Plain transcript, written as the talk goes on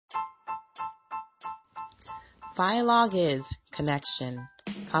Dialogue is connection,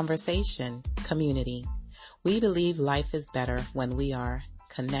 conversation, community. We believe life is better when we are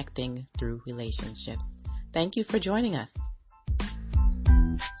connecting through relationships. Thank you for joining us.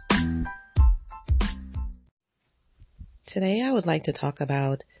 Today I would like to talk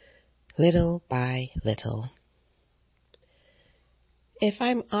about little by little. If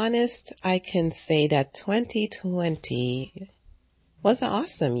I'm honest, I can say that 2020 was an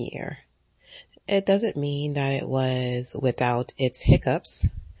awesome year. It doesn't mean that it was without its hiccups,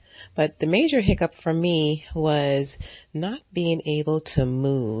 but the major hiccup for me was not being able to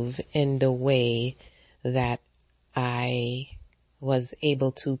move in the way that I was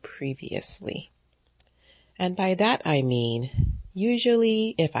able to previously. And by that I mean,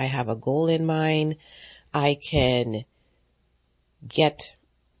 usually if I have a goal in mind, I can get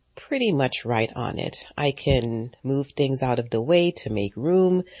pretty much right on it. I can move things out of the way to make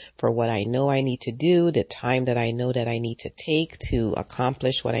room for what I know I need to do, the time that I know that I need to take to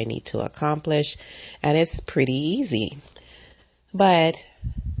accomplish what I need to accomplish, and it's pretty easy. But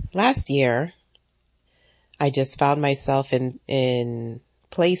last year, I just found myself in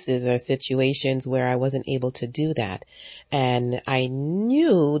places or situations where I wasn't able to do that. And I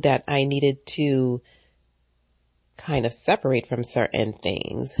knew that I needed to kind of separate from certain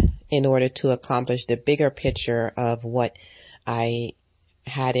things in order to accomplish the bigger picture of what I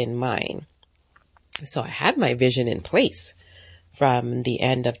had in mind. So I had my vision in place from the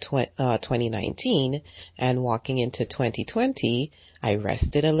end of 2019 and walking into 2020. I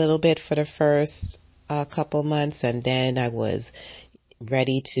rested a little bit for the first couple months, and then I was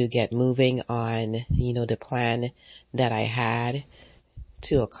ready to get moving on, the plan that I had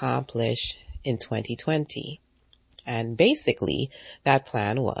to accomplish in 2020. And basically, that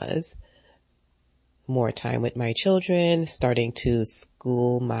plan was more time with my children, starting to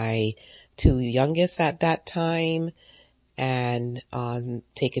school my two youngest at that time, and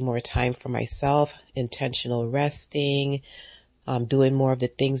taking more time for myself, intentional resting, doing more of the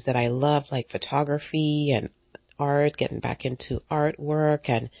things that I love, like photography and art, getting back into artwork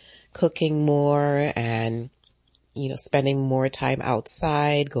and cooking more, and spending more time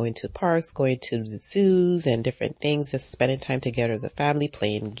outside, going to parks, going to the zoos and different things, just spending time together as a family,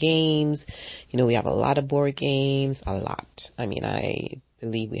 playing games. We have a lot of board games, a lot. I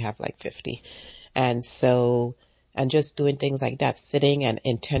believe we have like 50. And just doing things like that, sitting and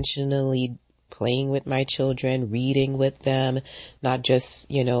intentionally playing with my children, reading with them, not just,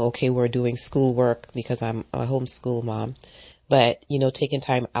 we're doing schoolwork because I'm a homeschool mom. But, taking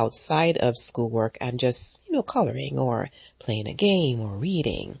time outside of schoolwork and just, coloring or playing a game or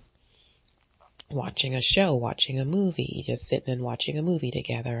reading, watching a show, watching a movie, just sitting and watching a movie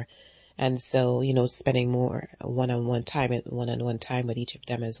together. And so, spending more one-on-one time with each of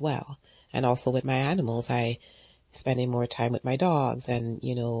them as well. And also with my animals, spending more time with my dogs and,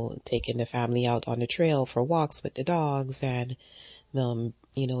 taking the family out on the trail for walks with the dogs and,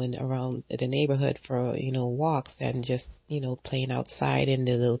 in around the neighborhood for, walks and just, playing outside in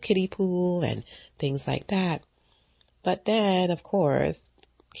the little kiddie pool and things like that. But then, of course,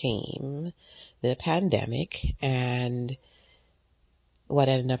 came the pandemic, and what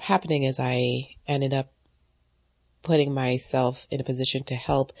ended up happening is I ended up putting myself in a position to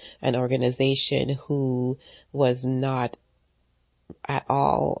help an organization who was not at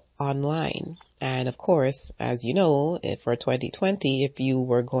all online. And of course, as you know, for 2020, if you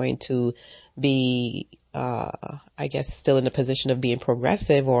were going to be, still in the position of being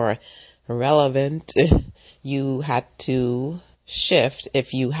progressive or relevant, you had to shift,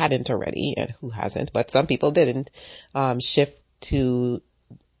 if you hadn't already, and who hasn't, but some people didn't, shift to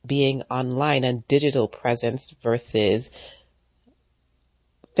being online and digital presence versus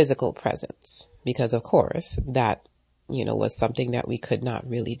physical presence. Because of course, that, was something that we could not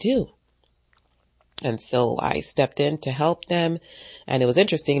really do. And so I stepped in to help them. And it was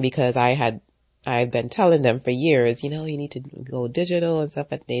interesting because I've been telling them for years, you need to go digital and stuff,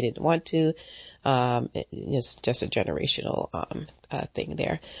 but they didn't want to. It's just a generational, thing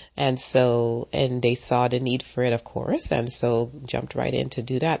there. And they saw the need for it, of course. And so jumped right in to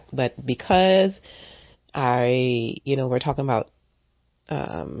do that. But because we're talking about,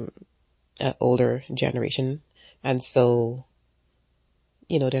 an older generation. And so,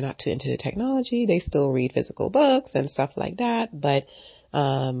 they're not too into the technology. They still read physical books and stuff like that. But,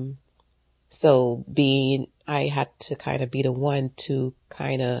 I had to kind of be the one to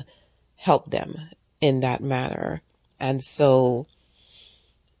kind of help them in that manner. And so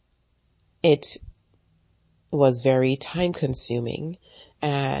it was very time consuming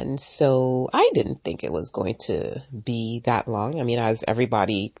And so I didn't think it was going to be that long. I mean, as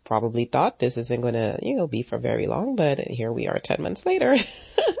everybody probably thought, this isn't going to, be for very long, but here we are 10 months later.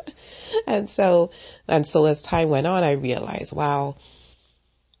 And so as time went on, I realized, wow,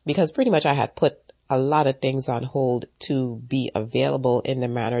 because pretty much I had put a lot of things on hold to be available in the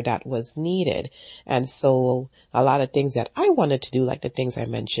manner that was needed. And so a lot of things that I wanted to do, like the things I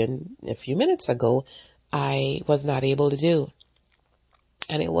mentioned a few minutes ago, I was not able to do.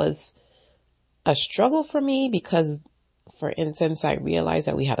 And it was a struggle for me because, for instance, I realized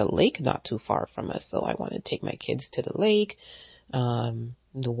that we had a lake not too far from us. So I wanted to take my kids to the lake. The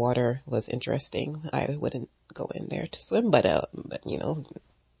water was interesting. I wouldn't go in there to swim, but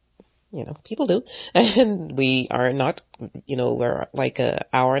people do. And we are not, we're like an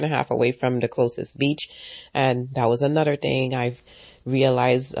hour and a half away from the closest beach. And that was another thing I've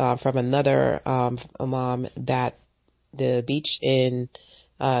realized, from another, mom, that the beach in,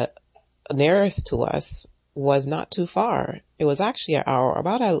 nearest to us was not too far. It was actually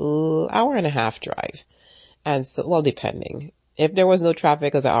about an hour and a half drive. And so, well, depending. If there was no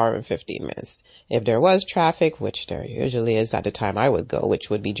traffic, it was an hour and 15 minutes. If there was traffic, which there usually is at the time I would go, which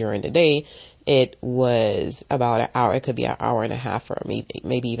would be during the day, it was about an hour. It could be an hour and a half or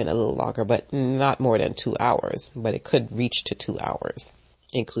maybe even a little longer, but not more than 2 hours. But it could reach to 2 hours,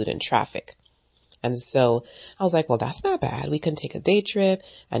 including traffic. And so I was like, well, that's not bad. We can take a day trip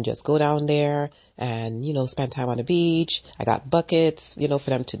and just go down there and, spend time on the beach. I got buckets, for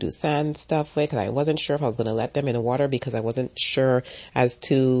them to do sand stuff with, because I wasn't sure if I was going to let them in the water, because I wasn't sure as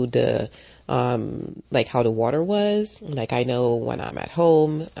to the, like how the water was. Like, I know when I'm at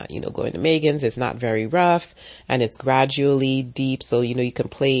home, going to Megan's, it's not very rough and it's gradually deep. So, you can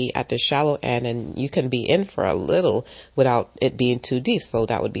play at the shallow end and you can be in for a little without it being too deep. So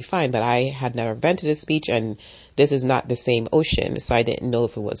that would be fine. But I had never been to this beach, and this is not the same ocean. So I didn't know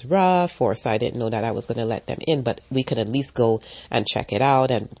if it was rough, or so I didn't know that I was going to let them in, but we could at least go and check it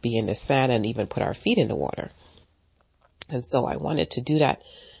out and be in the sand and even put our feet in the water. And so I wanted to do that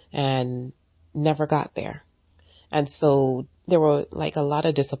and never got there. And so there were like a lot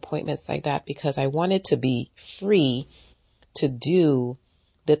of disappointments like that, because I wanted to be free to do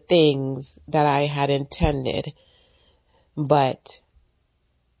the things that I had intended, but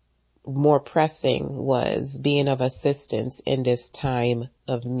more pressing was being of assistance in this time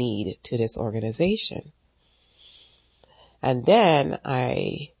of need to this organization. And then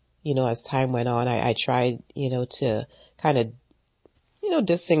as time went on, I tried, to kind of,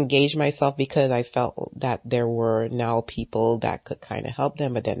 disengage myself, because I felt that there were now people that could kind of help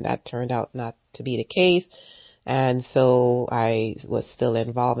them, but then that turned out not to be the case. And so I was still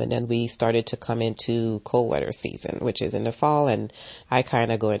involved, and then we started to come into cold weather season, which is in the fall, and I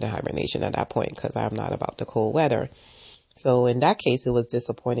kind of go into hibernation at that point because I'm not about the cold weather. So in that case, it was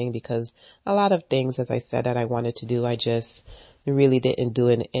disappointing, because a lot of things, as I said, that I wanted to do, I just really didn't do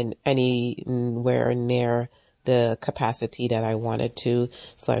it in anywhere near the capacity that I wanted to.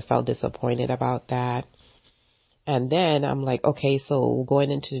 So I felt disappointed about that. And then I'm like, okay, so going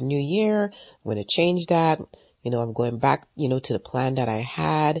into the new year, I'm going to change that. I'm going back, to the plan that I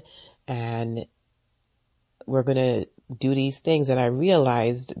had, and we're going to do these things. And I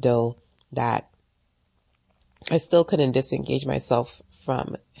realized, though, that I still couldn't disengage myself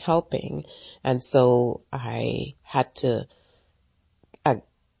from helping. And so I had to,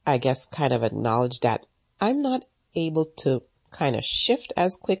 I guess, kind of acknowledge that I'm not able to kind of shift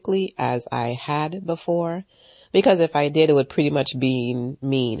as quickly as I had before. Because if I did, it would pretty much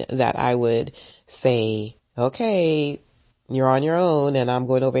mean that I would say, okay, you're on your own and I'm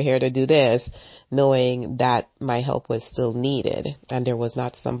going over here to do this, knowing that my help was still needed. And there was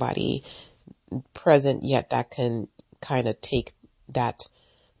not somebody present yet that can kind of take that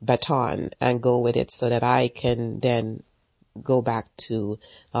baton and go with it, so that I can then go back to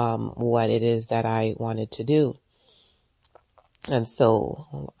what it is that I wanted to do. And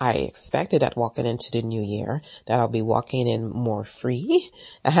so I expected that walking into the new year, that I'll be walking in more free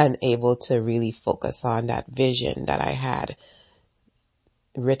and able to really focus on that vision that I had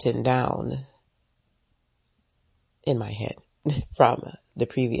written down in my head from the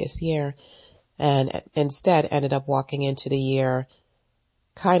previous year. And instead ended up walking into the year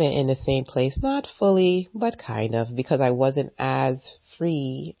kind of in the same place, not fully, but kind of, because I wasn't as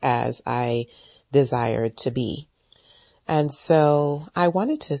free as I desired to be. And so I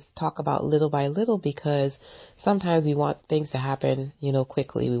wanted to talk about little by little, because sometimes we want things to happen,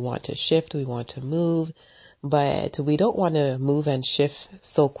 quickly. We want to shift, we want to move, but we don't want to move and shift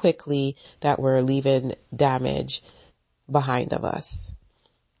so quickly that we're leaving damage behind of us.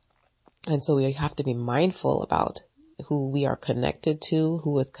 And so we have to be mindful about who we are connected to,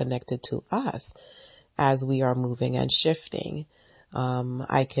 who is connected to us as we are moving and shifting.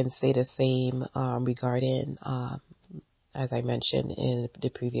 I can say the same regarding, as I mentioned in the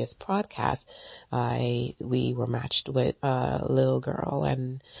previous podcast, we were matched with a little girl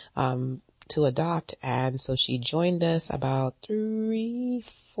and to adopt, and so she joined us about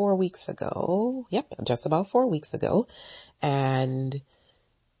 4 weeks ago. Yep, just about 4 weeks ago, and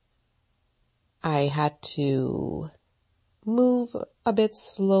I had to move a bit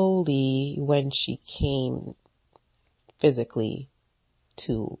slowly when she came physically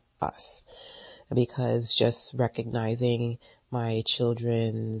to us, because just recognizing my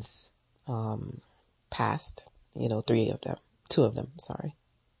children's past, 2 of them, sorry.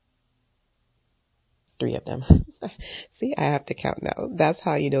 3 of them. See, I have to count now. That's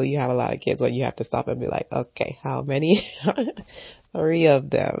how you know you have a lot of kids, when you have to stop and be like, okay, how many? 3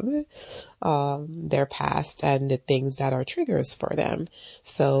 of them, their past and the things that are triggers for them.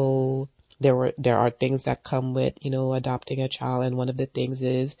 So there are things that come with, adopting a child. And one of the things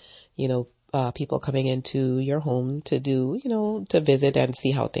is, people coming into your home to do, to visit and see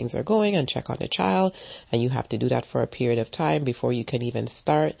how things are going and check on the child. And you have to do that for a period of time before you can even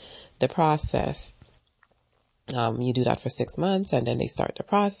start the process. You do that for 6 months, and then they start the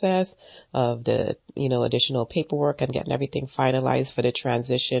process of the, additional paperwork and getting everything finalized for the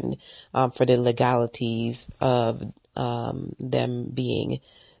transition, for the legalities of, them being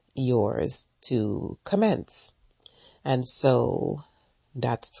yours to commence. And so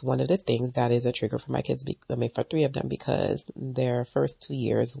that's one of the things that is a trigger for my kids, for 3 of them, because their first 2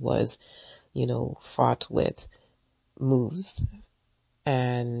 years was, fraught with moves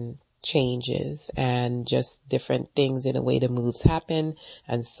and changes and just different things in the way the moves happen.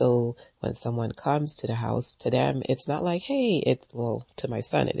 And so when someone comes to the house, to them, it's not like, hey, to my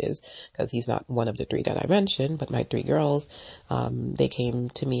son it is, because he's not one of the 3 that I mentioned, but my 3 girls, they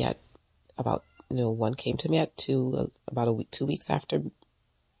came to me at about, one came to me at 2, about a week, 2 weeks after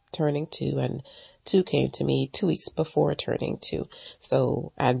turning 2, and 2 came to me 2 weeks before turning 2.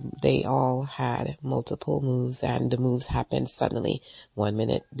 So, and they all had multiple moves, and the moves happened suddenly. One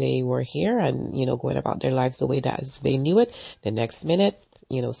minute they were here and, going about their lives the way that they knew it. The next minute,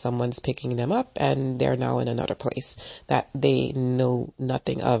 someone's picking them up and they're now in another place that they know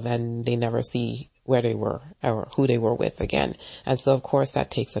nothing of, and they never see where they were or who they were with again. And so, of course, that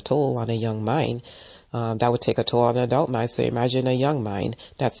takes a toll on a young mind. That would take a toll on an adult mind. So imagine a young mind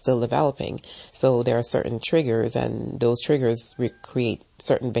that's still developing. So there are certain triggers, and those triggers create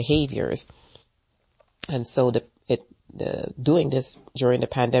certain behaviors. And so doing this during the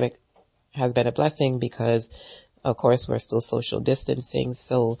pandemic has been a blessing, because of course we're still social distancing.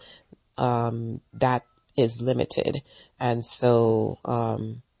 So, that is limited. And so,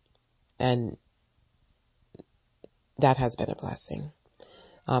 and that has been a blessing.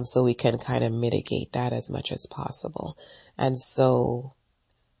 So we can kind of mitigate that as much as possible. And so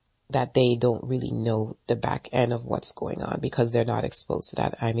that they don't really know the back end of what's going on, because they're not exposed to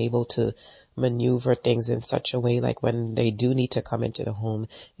that. I'm able to maneuver things in such a way, like when they do need to come into the home,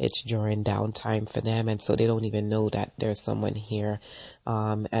 it's during downtime for them. And so they don't even know that there's someone here.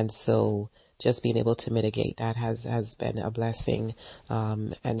 And so just being able to mitigate that has been a blessing.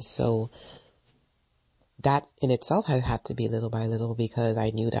 And so that in itself has had to be little by little, because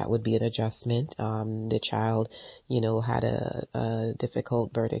I knew that would be an adjustment. The child, had a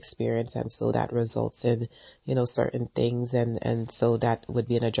difficult birth experience, and so that results in, certain things, and so that would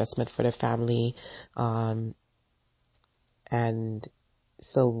be an adjustment for the family. And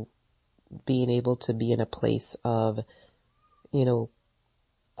so being able to be in a place of,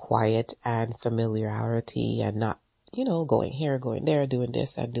 quiet and familiarity, and not, going here, going there, doing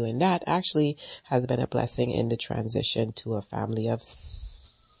this and doing that, actually has been a blessing in the transition to a family of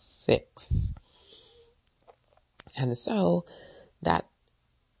 6. And so that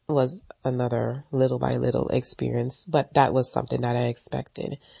was another little by little experience, but that was something that I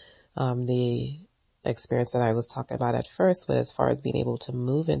expected. The experience that I was talking about at first was as far as being able to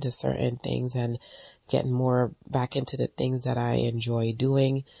move into certain things and getting more back into the things that I enjoy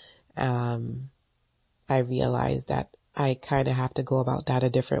doing. I realized that I kind of have to go about that a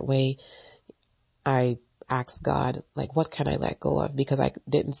different way. I asked God, like, what can I let go of? Because I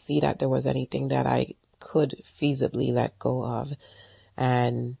didn't see that there was anything that I could feasibly let go of.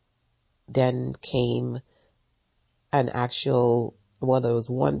 And then came an actual, there was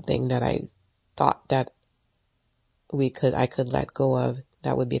one thing that I thought that I could let go of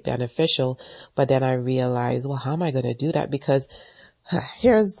that would be beneficial. But then I realized, well, how am I going to do that? Because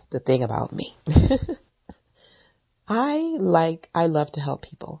here's the thing about me. I love to help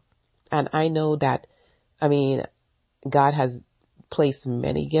people. And I know that, God has placed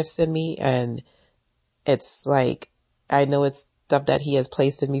many gifts in me, and it's like, I know it's stuff that he has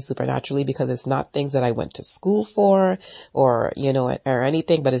placed in me supernaturally, because it's not things that I went to school for or, or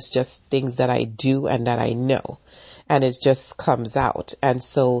anything, but it's just things that I do and that I know, and it just comes out. And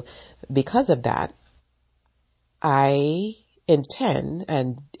so because of that, I intend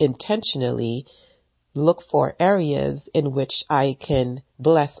and intentionally look for areas in which I can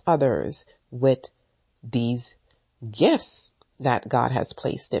bless others with these gifts that God has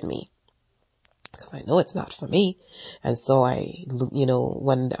placed in me, because I know it's not for me. And so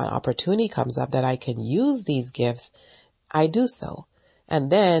when an opportunity comes up that I can use these gifts, I do so.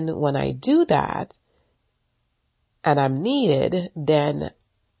 And then when I do that and I'm needed, then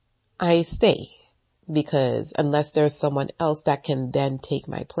I stay, because unless there's someone else that can then take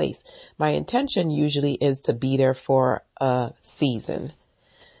my place. My intention usually is to be there for a season.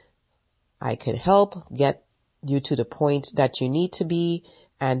 I could help get you to the point that you need to be,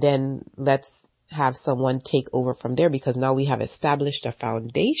 and then let's have someone take over from there, because now we have established a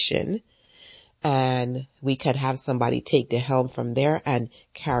foundation, and we could have somebody take the helm from there and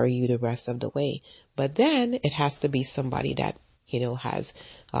carry you the rest of the way. But then it has to be somebody that has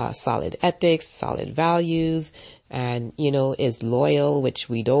solid ethics, solid values, and, is loyal, which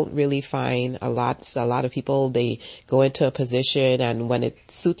we don't really find a lot. A lot of people, they go into a position, and when it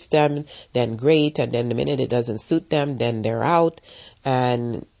suits them, then great. And then the minute it doesn't suit them, then they're out.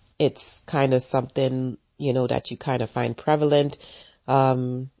 And it's kind of something, that you kind of find prevalent.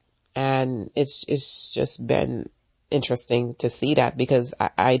 And it's just been interesting to see that, because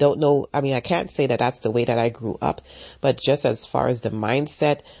I don't know. I mean, I can't say that that's the way that I grew up, but just as far as the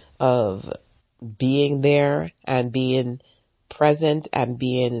mindset of being there and being present and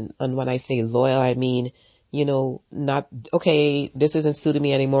when I say loyal, I mean, not, okay, this isn't suiting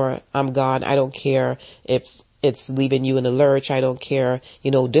me anymore, I'm gone. I don't care if it's leaving you in the lurch. I don't care.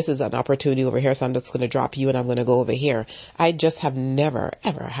 This is an opportunity over here, so I'm just going to drop you and I'm going to go over here. I just have never,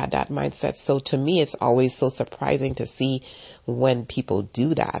 ever had that mindset. So to me, it's always so surprising to see when people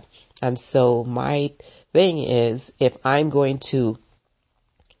do that. And so my thing is, if I'm going to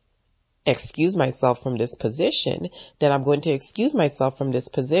excuse myself from this position, then I'm going to excuse myself from this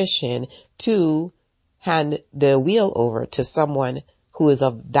position to hand the wheel over to someone who is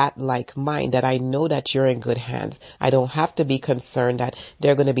of that like mind, that I know that you're in good hands. I don't have to be concerned that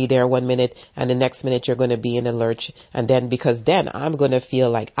they're going to be there 1 minute and the next minute you're going to be in a lurch. And then, because then I'm going to feel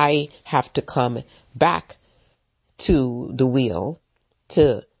like I have to come back to the wheel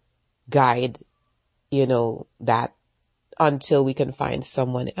to guide, that until we can find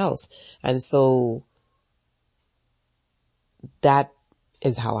someone else. And so that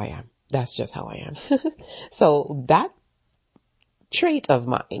is how I am. That's just how I am. So that trait of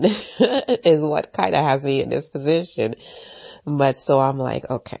mine is what kind of has me in this position. But so I'm like,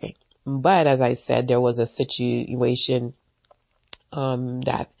 okay. But as I said, there was a situation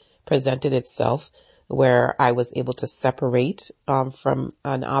that presented itself where I was able to separate from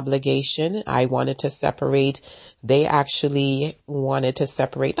an obligation. I wanted to separate. They actually wanted to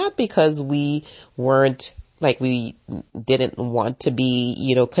separate, not because we weren't, like, we didn't want to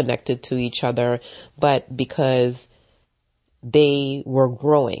be, connected to each other, but because they were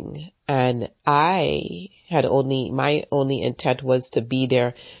growing, and my only intent was to be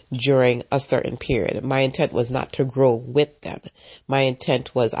there during a certain period. My intent was not to grow with them. My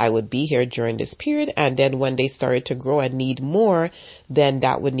intent was I would be here during this period, and then when they started to grow and need more, then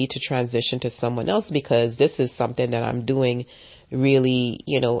that would need to transition to someone else, because this is something that I'm doing really,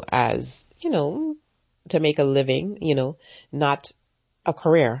 as, to make a living, not a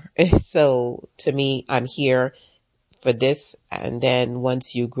career. So to me, I'm here for this. And then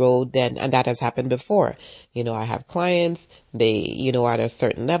once you grow, and that has happened before, I have clients, they, at a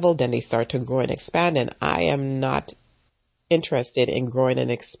certain level, then they start to grow and expand. And I am not interested in growing and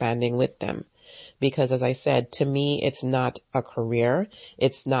expanding with them, because as I said, to me, it's not a career.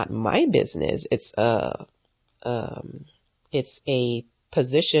 It's not my business. It's a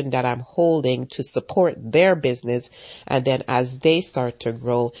position that I'm holding to support their business. And then as they start to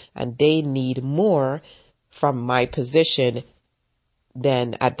grow and they need more from my position,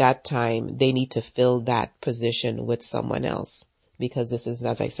 then at that time they need to fill that position with someone else, because this is,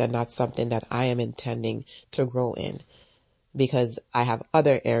 as I said, not something that I am intending to grow in, because I have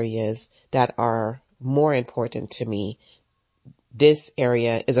other areas that are more important to me. This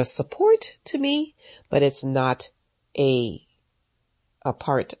area is a support to me, but it's not a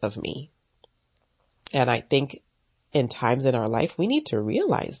part of me. And I think in times in our life, we need to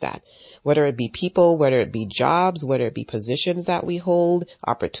realize that, whether it be people, whether it be jobs, whether it be positions that we hold,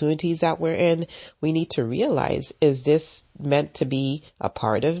 opportunities that we're in, we need to realize, is this meant to be a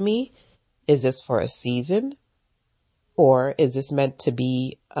part of me? Is this for a season? Or is this meant to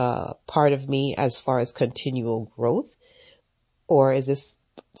be a part of me as far as continual growth? Or is this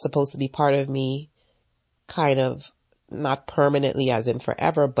supposed to be part of me kind of not permanently as in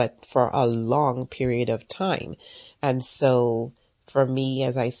forever, but for a long period of time? And so for me,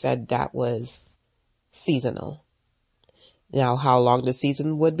 as I said, that was seasonal. Now, how long the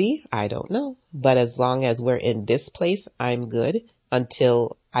season would be, I don't know. But as long as we're in this place, I'm good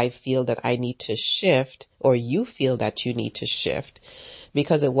until I feel that I need to shift, or you feel that you need to shift,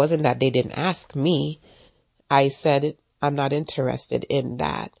 because it wasn't that they didn't ask me. I said, I'm not interested in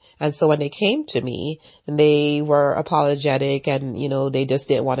that. And so when they came to me and they were apologetic and, they just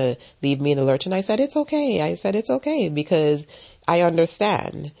didn't want to leave me in the lurch. And I said, it's okay. It's okay because I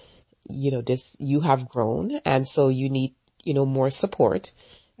understand, you have grown. And so you need, more support.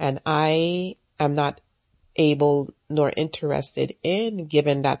 And I am not able nor interested in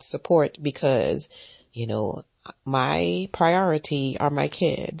giving that support because, my priority are my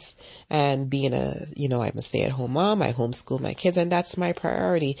kids, and being I'm a stay-at-home mom. I homeschool my kids, and that's my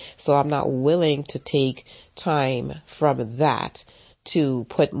priority. So I'm not willing to take time from that to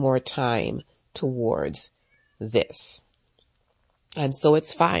put more time towards this. And so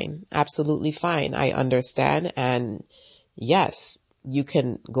it's fine. Absolutely fine. I understand. And yes, you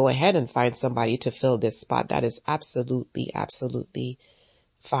can go ahead and find somebody to fill this spot. That is absolutely, absolutely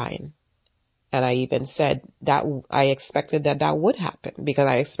fine. And I even said that I expected that would happen because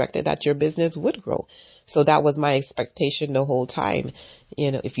I expected that your business would grow. So that was my expectation the whole time.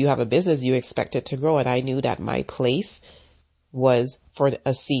 If you have a business, you expect it to grow. And I knew that my place was for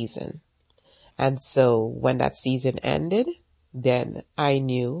a season. And so when that season ended, then I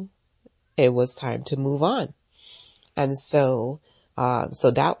knew it was time to move on. And so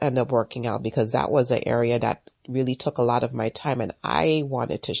that ended up working out because that was an area that really took a lot of my time, and I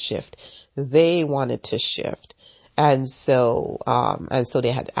wanted to shift. They wanted to shift. And so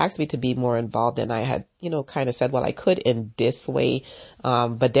they had asked me to be more involved, and I had, kind of said, well, I could in this way.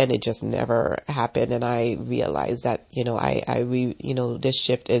 But then it just never happened. And I realized that, this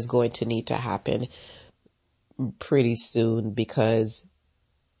shift is going to need to happen pretty soon because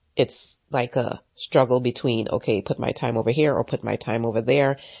it's like a struggle between, okay, put my time over here or put my time over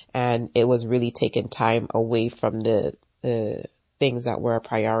there. And it was really taking time away from the things that were a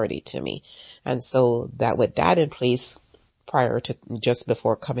priority to me. And so that with that in place prior to just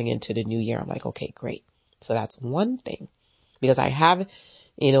before coming into the new year, I'm like, okay, great. So that's one thing because I have,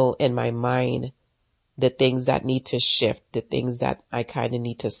 in my mind, the things that need to shift, the things that I kind of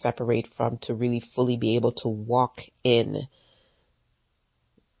need to separate from to really fully be able to walk in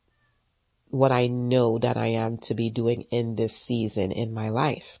what I know that I am to be doing in this season in my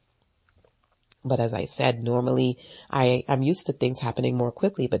life. But as I said, normally I'm used to things happening more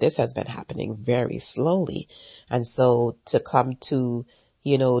quickly, but this has been happening very slowly. And so to come to,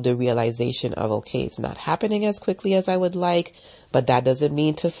 the realization of, okay, it's not happening as quickly as I would like, but that doesn't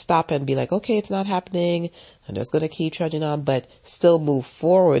mean to stop and be like, okay, it's not happening. I'm just going to keep trudging on, but still move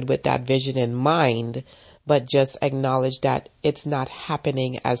forward with that vision in mind, but just acknowledge that it's not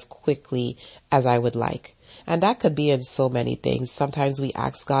happening as quickly as I would like. And that could be in so many things. Sometimes we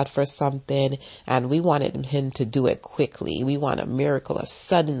ask God for something and we wanted him to do it quickly. We want a miracle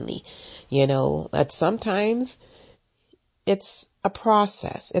suddenly, but sometimes it's a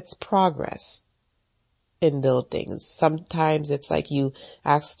process. It's progress in those things. Sometimes it's like you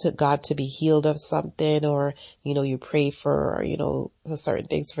ask to God to be healed of something, or, you pray for, certain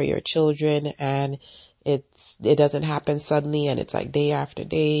things for your children, and it doesn't happen suddenly, and it's like day after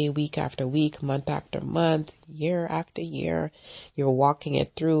day, week after week, month after month, year after year. You're walking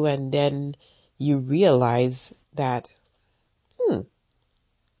it through, and then you realize that,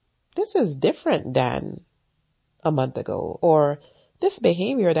 this is different than a month ago, or this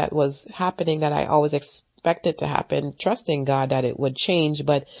behavior that was happening that I always expected to happen, trusting God that it would change,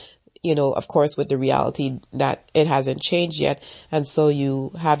 but of course, with the reality that it hasn't changed yet. And so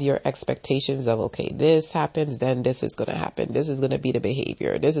you have your expectations of, okay, this happens, then this is going to happen. This is going to be the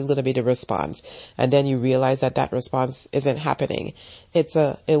behavior. This is going to be the response. And then you realize that response isn't happening. It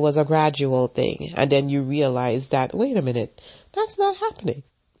was a gradual thing. And then you realize that, wait a minute, that's not happening.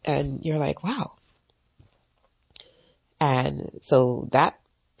 And you're like, wow. And so that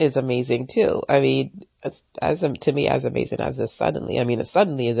is amazing too. I mean, to me as amazing as this suddenly. I mean, a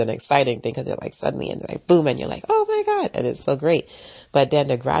suddenly is an exciting thing because you're like suddenly and like boom, and you're like, oh my that. And it's so great. But then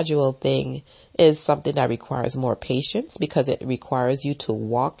the gradual thing is something that requires more patience, because it requires you to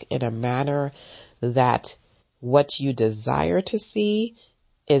walk in a manner that what you desire to see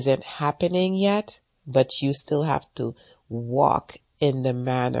isn't happening yet, but you still have to walk in the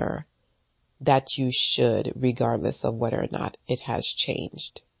manner that you should, regardless of whether or not it has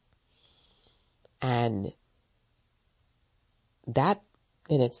changed. And that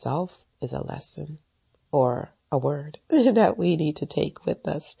in itself is a lesson, or a word that we need to take with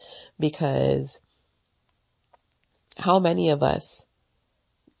us, because how many of us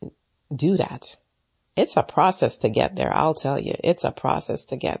do that? It's a process to get there. I'll tell you, it's a process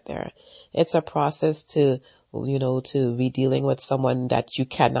to get there. It's a process to be dealing with someone that you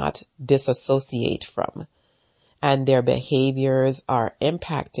cannot disassociate from, and their behaviors are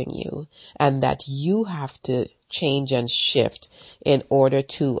impacting you, and that you have to change and shift in order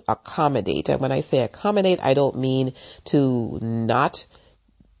to accommodate. And when I say accommodate, I don't mean to not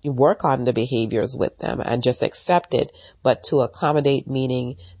work on the behaviors with them and just accept it, but to accommodate,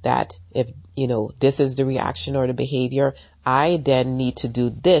 meaning that if, this is the reaction or the behavior, I then need to do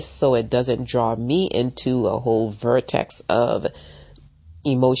this so it doesn't draw me into a whole vortex of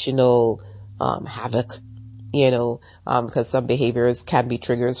emotional havoc, because some behaviors can be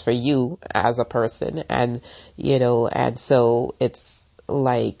triggers for you as a person. And so it's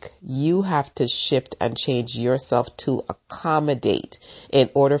like you have to shift and change yourself to accommodate in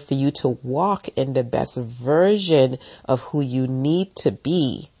order for you to walk in the best version of who you need to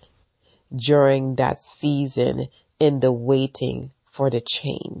be during that season, in the waiting for the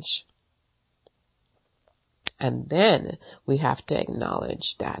change. And then we have to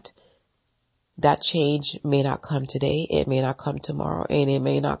acknowledge that change may not come today, it may not come tomorrow, and it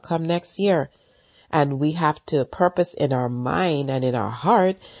may not come next year. And we have to purpose in our mind and in our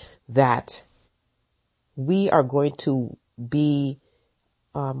heart that we are going to be,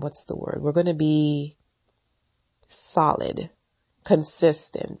 we're going to be solid,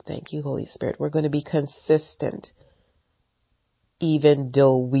 consistent. Thank you, Holy Spirit. We're going to be consistent, even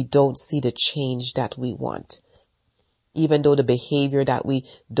though we don't see the change that we want. Even though the behavior that we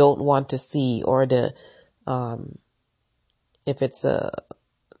don't want to see, or the, if it's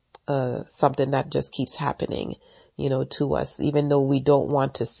something that just keeps happening, to us, even though we don't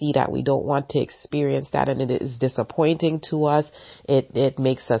want to see that, we don't want to experience that, and it is disappointing to us. It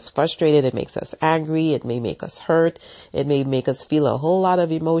makes us frustrated. It makes us angry. It may make us hurt. It may make us feel a whole lot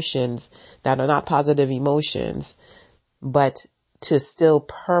of emotions that are not positive emotions, but to still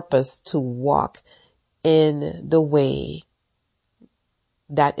purpose to walk in the way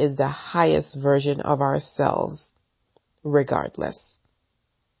that is the highest version of ourselves, regardless.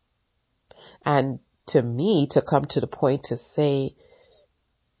 And to me, to come to the point to say,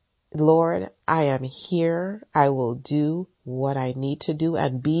 Lord, I am here. I will do what I need to do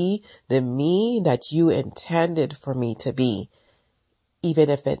and be the me that you intended for me to be, even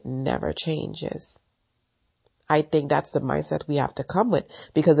if it never changes. I think that's the mindset we have to come with,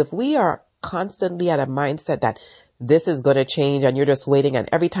 because if we are constantly at a mindset that this is going to change and you're just waiting, and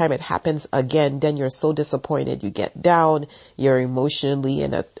every time it happens again, then you're so disappointed, you get down, you're emotionally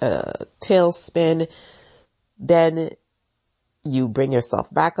in a tailspin, then you bring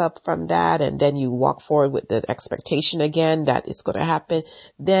yourself back up from that, and then you walk forward with the expectation again that it's going to happen.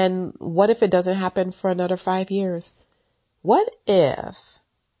 Then what if it doesn't happen for another 5 years? What if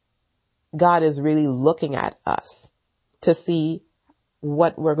God is really looking at us to see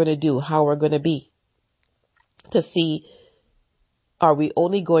what we're going to do, how we're going to be, to see, are we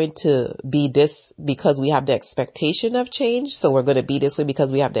only going to be this because we have the expectation of change? So we're going to be this way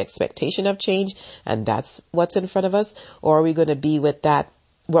because we have the expectation of change, and that's what's in front of us? Or are we going to be with that,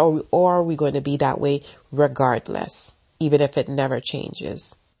 or are we going to be that way regardless, even if it never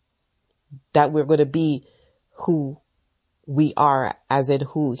changes? That we're going to be who we are, as in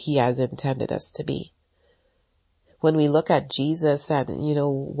who he has intended us to be. When we look at Jesus and,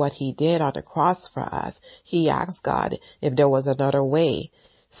 what he did on the cross for us, he asked God if there was another way.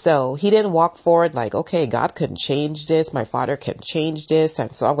 So he didn't walk forward like, okay, God can change this. My Father can change this.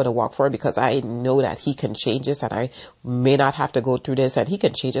 And so I'm going to walk forward because I know that he can change this, and I may not have to go through this, and he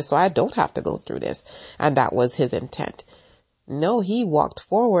can change it, so I don't have to go through this. And that was his intent. No, he walked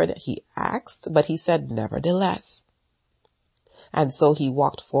forward. He asked, but he said, nevertheless. And so he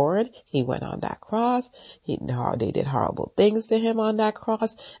walked forward. He went on that cross. They did horrible things to him on that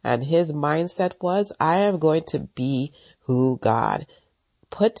cross. And his mindset was, I am going to be who God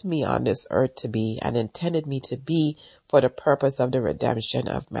put me on this earth to be and intended me to be, for the purpose of the redemption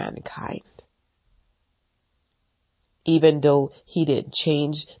of mankind. Even though he didn't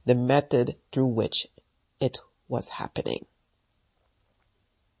change the method through which it was happening.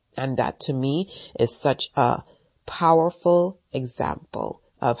 And that to me is such a powerful example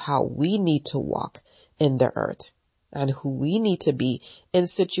of how we need to walk in the earth and who we need to be in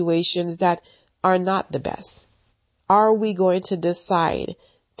situations that are not the best. Are we going to decide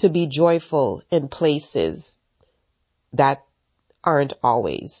to be joyful in places that aren't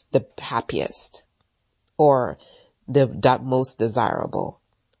always the happiest or that most desirable?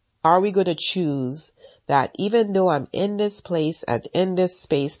 Are we going to choose that even though I'm in this place and in this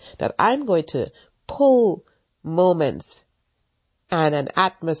space, that I'm going to pull moments and an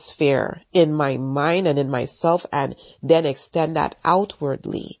atmosphere in my mind and in myself and then extend that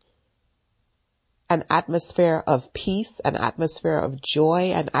outwardly? An atmosphere of peace, an atmosphere of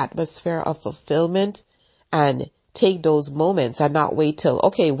joy, an atmosphere of fulfillment, and take those moments and not wait till,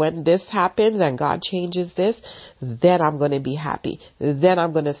 okay, when this happens and God changes this, then I'm going to be happy. Then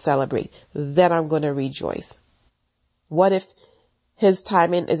I'm going to celebrate. Then I'm going to rejoice. What if his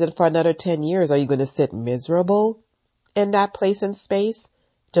timing isn't for another 10 years? Are you going to sit miserable in that place and space?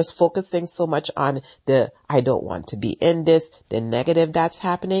 Just focusing so much on the, I don't want to be in this, the negative that's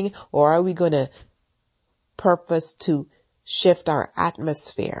happening? Or are we going to purpose to shift our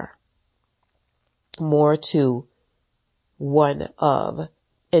atmosphere more to one of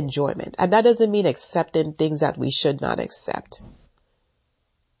enjoyment? And that doesn't mean accepting things that we should not accept.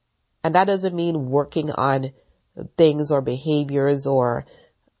 And that doesn't mean working on things or behaviors or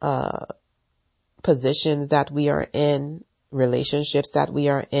positions that we are in, relationships that we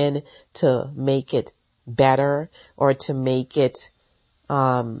are in, to make it better or to make it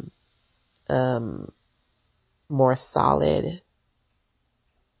more solid,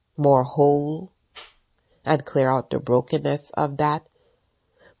 more whole, and clear out the brokenness of that,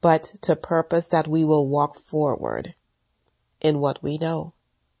 but to purpose that we will walk forward in what we know.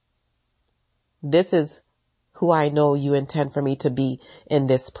 This is who I know you intend for me to be in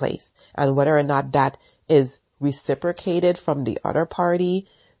this place. And whether or not that is reciprocated from the other party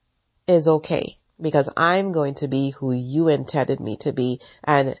is okay, because I'm going to be who you intended me to be.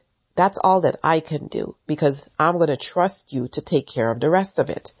 And that's all that I can do, because I'm going to trust you to take care of the rest of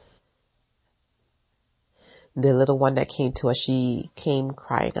it. The little one that came to us, she came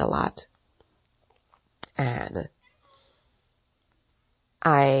crying a lot. And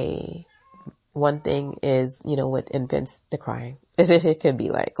one thing is, with infants, the crying, it can be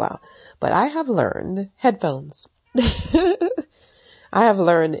like, wow. But I have learned headphones. I have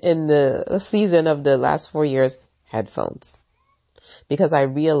learned in the season of the last 4 years, headphones. Because I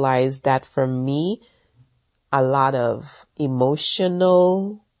realized that for me, a lot of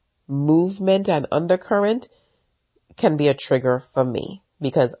emotional movement and undercurrent can be a trigger for me,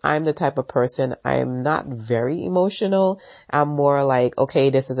 because I'm the type of person, I'm not very emotional. I'm more like, okay,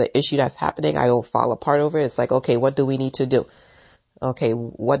 this is an issue that's happening. I don't fall apart over it. It's like, okay, what do we need to do? Okay,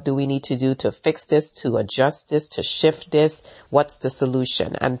 what do we need to do to fix this, to adjust this, to shift this? What's the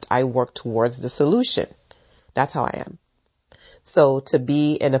solution? And I work towards the solution. That's how I am. So to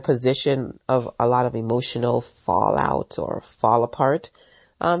be in a position of a lot of emotional fallout or fall apart,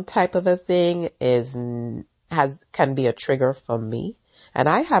 type of a thing can be a trigger for me. And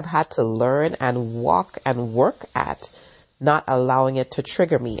I have had to learn and walk and work at not allowing it to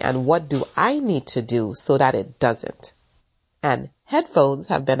trigger me. And what do I need to do so that it doesn't? And headphones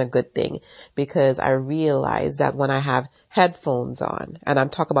have been a good thing, because I realize that when I have headphones on, and I'm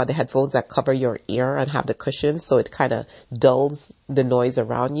talking about the headphones that cover your ear and have the cushions so it kind of dulls the noise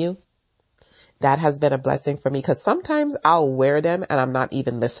around you, that has been a blessing for me, because sometimes I'll wear them and I'm not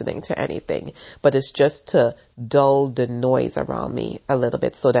even listening to anything, but it's just to dull the noise around me a little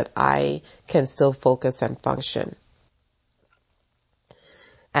bit so that I can still focus and function.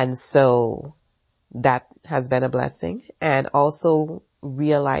 And so that has been a blessing. And also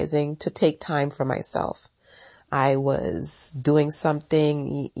realizing to take time for myself. I was doing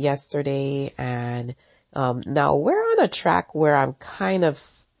something yesterday, and now we're on a track where I'm kind of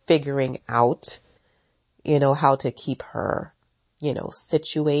figuring out, how to keep her,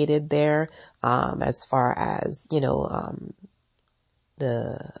 situated there, as far as,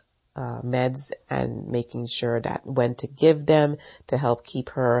 the meds, and making sure that when to give them to help keep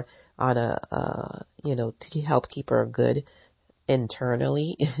her on to help keep her good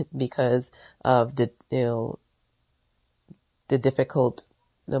internally because of the difficult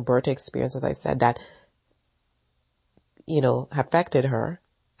birth experience, as I said, that affected her.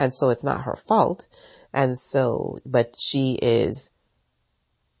 And so it's not her fault. And so, but she is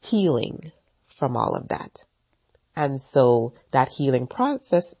healing from all of that. And so that healing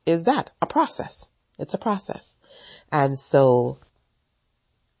process is a process. It's a process. And so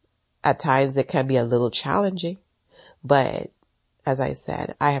At times it can be a little challenging, but as I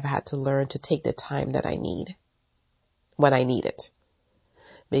said, I have had to learn to take the time that I need when I need it.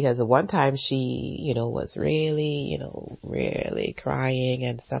 Because one time she, was really, really crying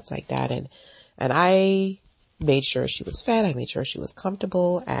and stuff like that. And I made sure she was fed. I made sure she was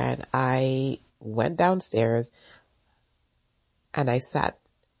comfortable. And I went downstairs and I sat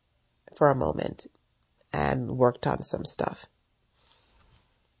for a moment and worked on some stuff.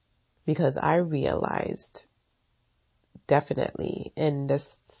 Because I realized definitely in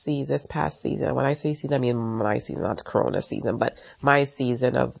this past season, when I say season, I mean my season, not Corona season, but my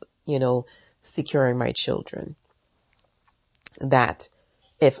season of, securing my children, that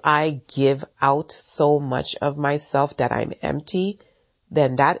if I give out so much of myself that I'm empty,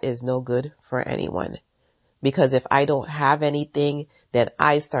 then that is no good for anyone. Because if I don't have anything, then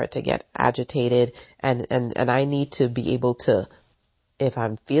I start to get agitated and I need to be able to, if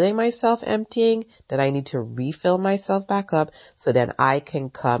I'm feeling myself emptying, then I need to refill myself back up so then I can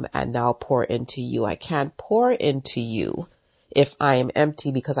come and now pour into you. I can't pour into you if I am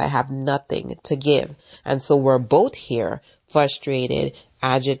empty because I have nothing to give. And so we're both here frustrated,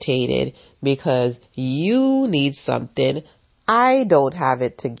 agitated because you need something. I don't have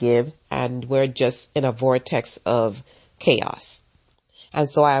it to give, and we're just in a vortex of chaos. And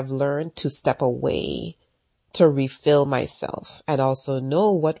so I have learned to step away to refill myself and also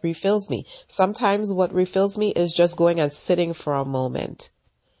know what refills me. Sometimes what refills me is just going and sitting for a moment,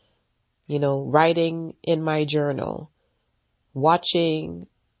 writing in my journal, watching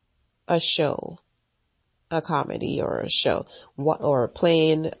a show, a comedy or a show, or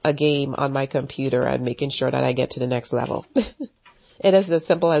playing a game on my computer and making sure that I get to the next level. It is as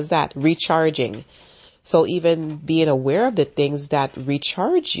simple as that, recharging. So even being aware of the things that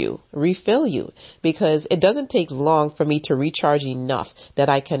recharge you, refill you, because it doesn't take long for me to recharge enough that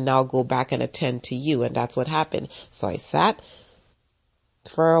I can now go back and attend to you. And that's what happened. So I sat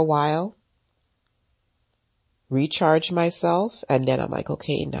for a while, recharged myself, and then I'm like,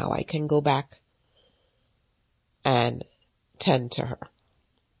 okay, now I can go back and tend to her.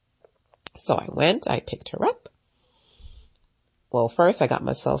 So I went, I picked her up. Well, first I got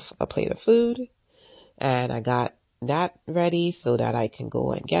myself a plate of food. And I got that ready so that I can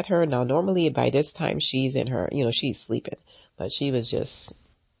go and get her. Now, normally by this time she's in her, she's sleeping, but she was just,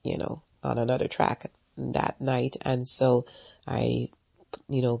 on another track that night. And so I,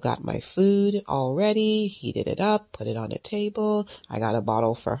 got my food all ready, heated it up, put it on the table. I got a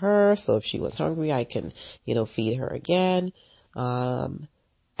bottle for her. So if she was hungry, I can, feed her again. And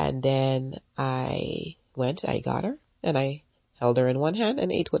then I got her and I held her in one hand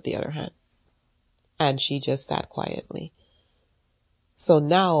and ate with the other hand. And she just sat quietly. So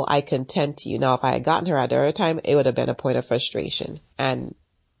now I can tend to you. Now, if I had gotten her at the other time, it would have been a point of frustration. And,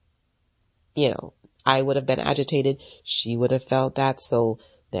 I would have been agitated. She would have felt that. So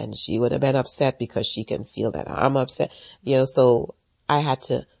then she would have been upset because she can feel that I'm upset. So I had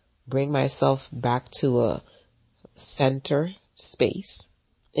to bring myself back to a center space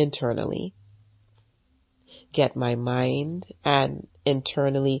internally, get my mind and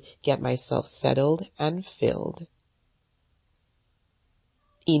internally get myself settled and filled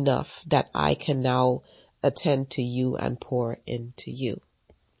enough that I can now attend to you and pour into you.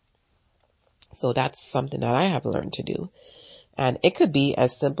 So that's something that I have learned to do. And it could be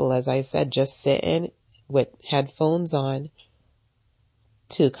as simple as I said, just sitting with headphones on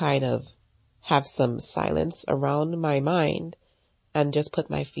to kind of have some silence around my mind and just put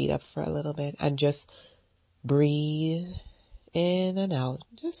my feet up for a little bit and just breathe in and out,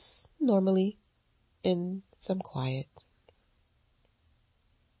 just normally in some quiet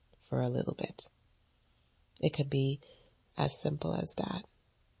for a little bit. It could be as simple as that.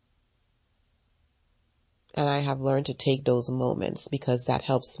 And I have learned to take those moments because that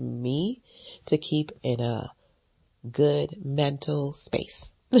helps me to keep in a good mental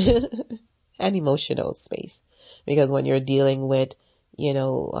space and emotional space. Because when you're dealing with,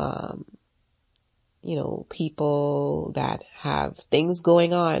 people that have things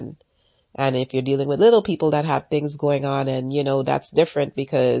going on, and if you're dealing with little people that have things going on, and, that's different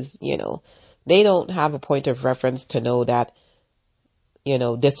because, they don't have a point of reference to know that,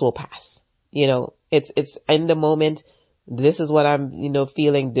 this will pass. It's in the moment. This is what I'm,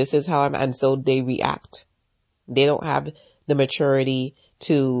 feeling. This is how I'm, and so they react. They don't have the maturity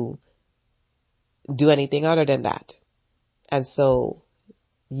to do anything other than that. And so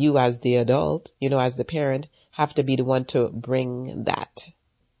you as the adult, as the parent, have to be the one to bring that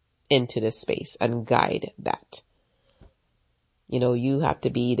into the space and guide that. You have to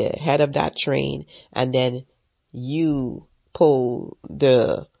be the head of that train, and then you pull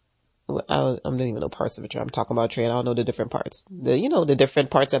the I don't even know parts of a train. I'm talking about a train. I don't know the different parts. The different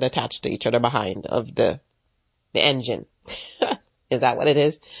parts that attach to each other behind of the engine. Is that what it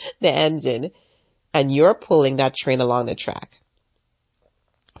is? The engine. And you're pulling that train along the track.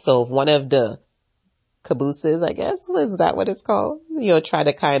 So if one of the cabooses, I guess, is that what it's called? Try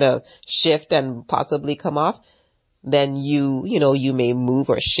to kind of shift and possibly come off. Then you may move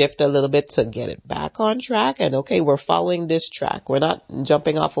or shift a little bit to get it back on track. And okay, we're following this track. We're not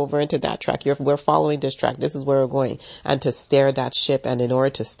jumping off over into that track. We're following this track. This is where we're going. And to steer that ship, and in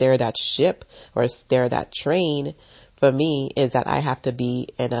order to steer that ship or steer that train, for me, is that I have to be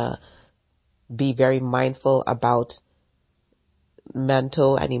very mindful about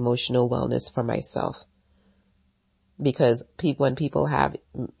mental and emotional wellness for myself. Because when people have,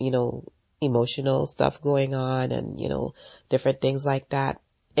 emotional stuff going on and, different things like that,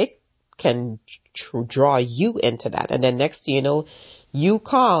 it can draw you into that. And then next thing you know, you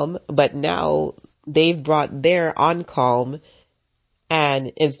calm, but now they've brought their uncalm,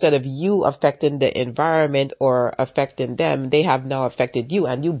 and instead of you affecting the environment or affecting them, they have now affected you,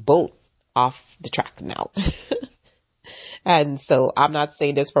 and you both off the track now. And so I'm not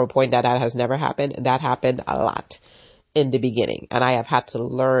saying this from a point that has never happened. That happened a lot in the beginning. And I have had to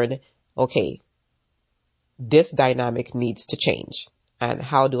learn, okay, this dynamic needs to change. And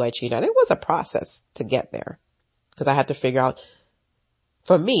how do I change that? It was a process to get there, because I had to figure out,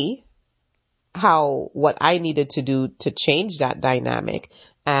 for me, what I needed to do to change that dynamic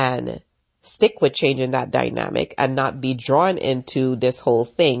and stick with changing that dynamic and not be drawn into this whole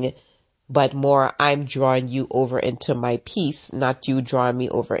thing, but more I'm drawing you over into my peace, not you drawing me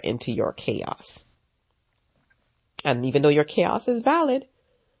over into your chaos. And even though your chaos is valid,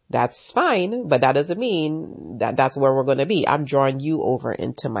 that's fine, but that doesn't mean that that's where we're going to be. I'm drawing you over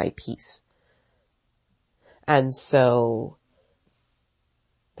into my peace. And so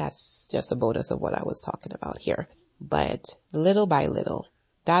that's just a bonus of what I was talking about here. But little by little,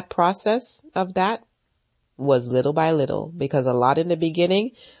 that process of that was little by little, because a lot in the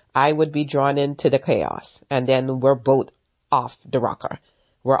beginning, I would be drawn into the chaos, and then we're both off the rocker.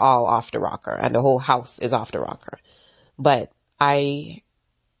 We're all off the rocker, and the whole house is off the rocker. But I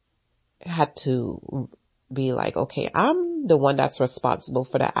had to be like, okay, I'm the one that's responsible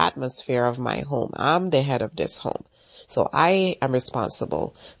for the atmosphere of my home. I'm the head of this home. So I am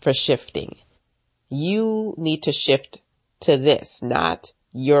responsible for shifting. You need to shift to this, not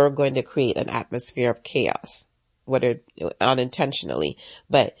you're going to create an atmosphere of chaos, whether unintentionally,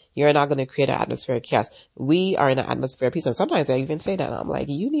 but you're not going to create an atmosphere of chaos. We are in an atmosphere of peace. And sometimes I even say that, I'm like,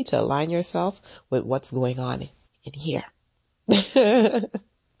 you need to align yourself with what's going on in here.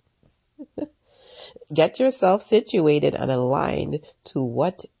 Get yourself situated and aligned to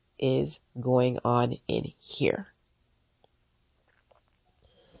what is going on in here.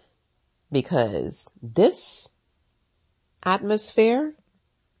 Because this atmosphere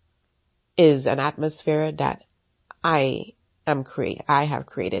is an atmosphere that I have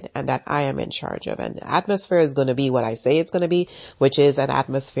created, and that I am in charge of. And the atmosphere is going to be what I say it's going to be, which is an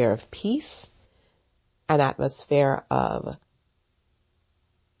atmosphere of peace, an atmosphere of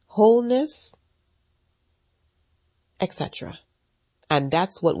wholeness, etc. And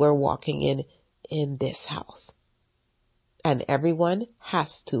that's what we're walking in this house. And everyone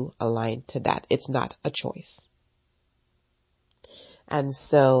has to align to that. It's not a choice. And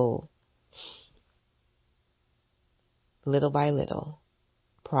so, little by little,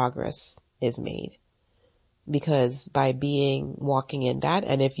 progress is made. Because by walking in that,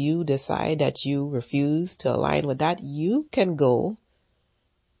 and if you decide that you refuse to align with that, you can go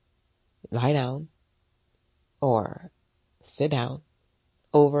lie down or sit down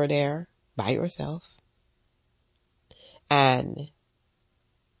over there by yourself and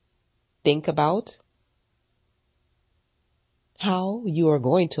think about how you are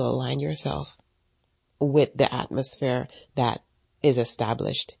going to align yourself with the atmosphere that is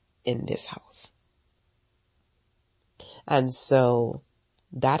established in this house. And so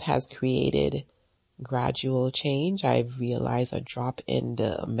that has created gradual change. I've realized a drop in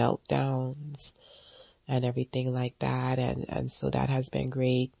the meltdowns and everything like that. And so that has been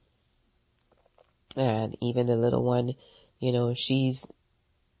great. And even the little one, she's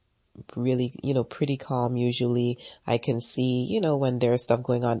really, pretty calm usually. I can see, when there's stuff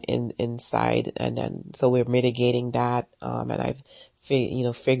going on inside, and then, so we're mitigating that. And I've,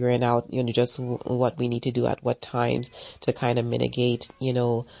 figuring out, just what we need to do at what times to kind of mitigate,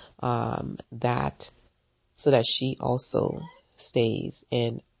 that, so that she also stays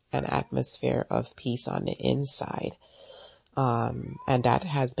in an atmosphere of peace on the inside. And that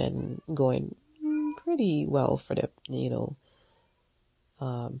has been going pretty well for the,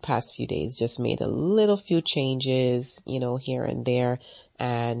 past few days. Just made a little few changes, here and there,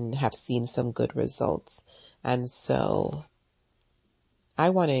 and have seen some good results. And so I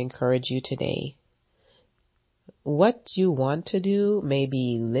want to encourage you today. What you want to do may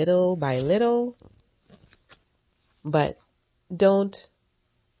be little by little, but don't,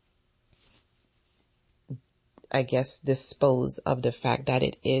 dispose of the fact that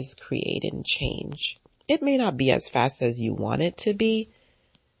it is creating change. It may not be as fast as you want it to be,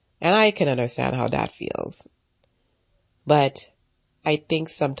 and I can understand how that feels. But I think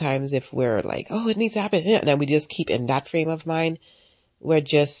sometimes if we're like, oh, it needs to happen, and then we just keep in that frame of mind, we're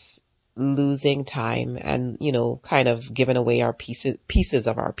just losing time and, kind of giving away our pieces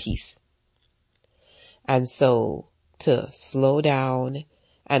of our peace. And so to slow down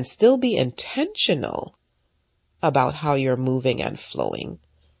and still be intentional about how you're moving and flowing,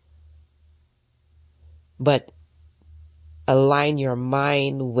 but align your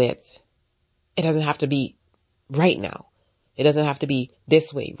mind with, it doesn't have to be right now. It doesn't have to be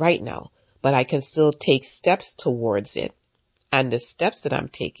this way right now, but I can still take steps towards it. And the steps that I'm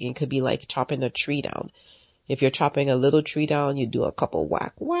taking could be like chopping a tree down. If you're chopping a little tree down, you do a couple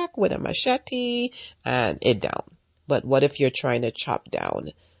whack with a machete and it down. But what if you're trying to chop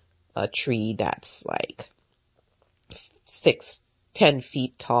down a tree that's like 6-10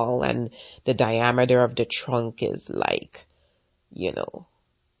 feet tall and the diameter of the trunk is like,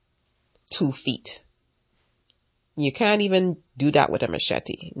 2 feet? You can't even do that with a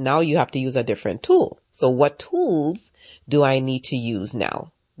machete. Now you have to use a different tool. So what tools do I need to use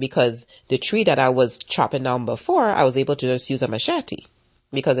now? Because the tree that I was chopping down before, I was able to just use a machete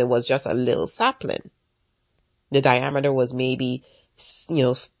because it was just a little sapling. The diameter was maybe,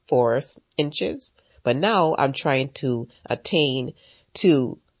 4 inches. But now I'm trying to attain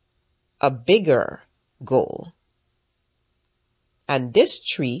to a bigger goal. And this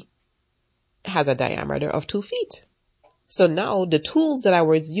tree has a diameter of 2 feet. So now the tools that I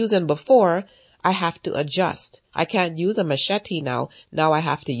was using before, I have to adjust. I can't use a machete now. Now I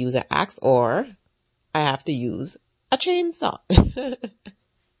have to use an axe or I have to use a chainsaw.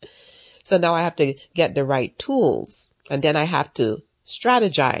 So now I have to get the right tools, and then I have to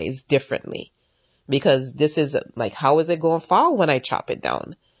strategize differently. Because this is like, how is it going to fall when I chop it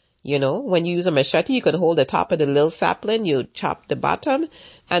down? When you use a machete, you can hold the top of the little sapling, you chop the bottom,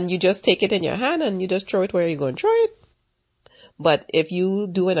 and you just take it in your hand and you just throw it where you're going to throw it. But if you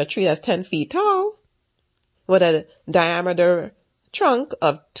doing a tree that's 10 feet tall with a diameter trunk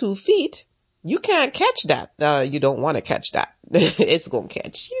of 2 feet, you can't catch that. You don't want to catch that. It's going to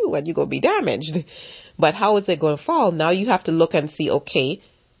catch you and you're going to be damaged. But how is it going to fall? Now you have to look and see, okay,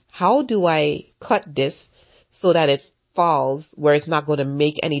 how do I cut this so that it falls where it's not going to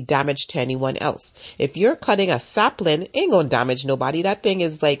make any damage to anyone else? If you're cutting a sapling, it ain't going to damage nobody. That thing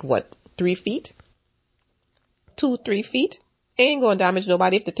is like, 3 feet? 2-3 feet? It ain't going to damage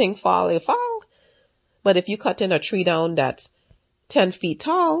nobody. If the thing fall, it'll fall. But if you cut in a tree down that's 10 feet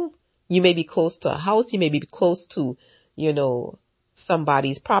tall, you may be close to a house. You may be close to,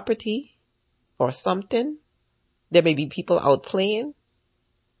 somebody's property or something. There may be people out playing.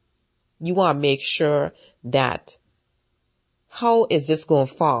 You want to make sure that how is this going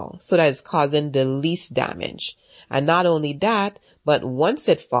to fall so that it's causing the least damage. And not only that, but once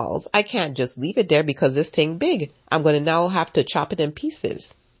it falls, I can't just leave it there because this thing big. I'm going to now have to chop it in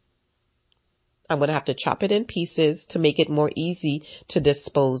pieces. I'm going to have to chop it in pieces to make it more easy to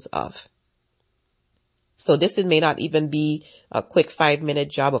dispose of. So this may not even be a quick 5-minute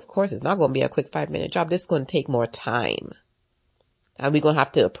job. Of course, it's not going to be a quick 5-minute job. This is going to take more time. And we're going to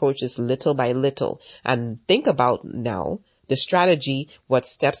have to approach this little by little and think about now the strategy, what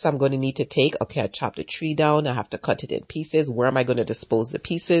steps I'm going to need to take. Okay, I chopped the tree down. I have to cut it in pieces. Where am I going to dispose the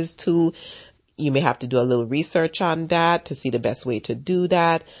pieces to? You may have to do a little research on that to see the best way to do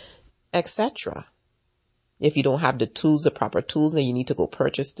that, etc. If you don't have the tools, the proper tools, then you need to go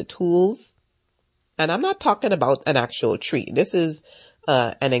purchase the tools. And I'm not talking about an actual tree. This is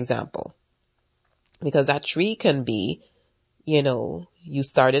an example. Because that tree can be, you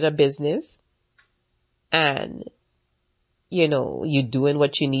started a business and, you're doing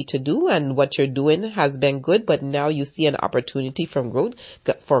what you need to do and what you're doing has been good, but now you see an opportunity for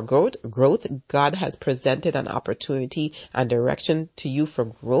growth. God has presented an opportunity and direction to you for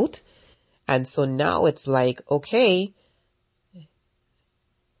growth. And so now it's like, okay,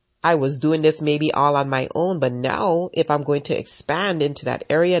 I was doing this maybe all on my own, but now if I'm going to expand into that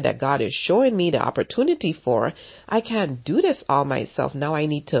area that God is showing me the opportunity for, I can't do this all myself. Now I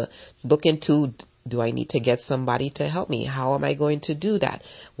need to look into, do I need to get somebody to help me? How am I going to do that?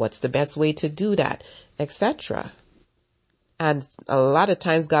 What's the best way to do that? Etc. And a lot of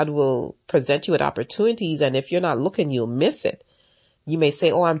times God will present you with opportunities, and if you're not looking, you'll miss it. You may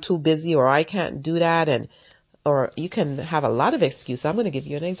say, oh, I'm too busy, or I can't do that. Or you can have a lot of excuses. I'm going to give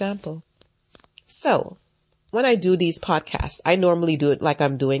you an example. So when I do these podcasts, I normally do it like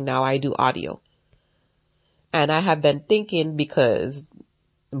I'm doing now. I do audio. And I have been thinking, because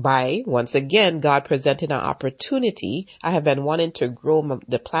once again, God presented an opportunity, I have been wanting to grow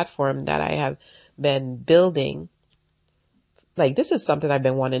the platform that I have been building. Like, this is something I've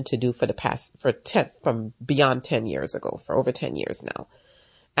been wanting to do from beyond 10 years ago, for over 10 years now.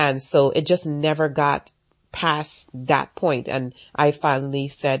 And so it just never got past that point. And I finally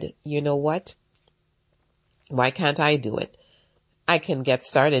said, you know what? Why can't I do it? I can get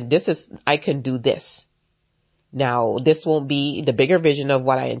started. I can do this. Now, this won't be the bigger vision of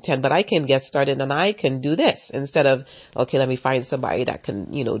what I intend, but I can get started and I can do this instead of, okay, let me find somebody that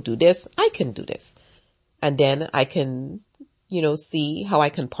can, do this. I can do this. And then I can, see how I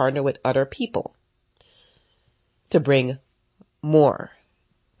can partner with other people to bring more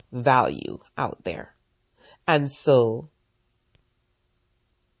value out there. And so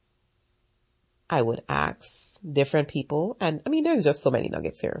I would ask different people, and I mean, there's just so many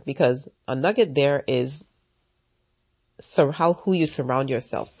nuggets here, because a nugget there is who you surround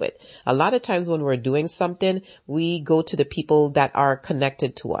yourself with. A lot of times when we're doing something, we go to the people that are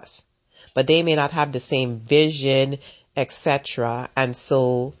connected to us, but they may not have the same vision, etc. And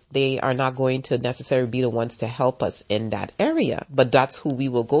so they are not going to necessarily be the ones to help us in that area, but that's who we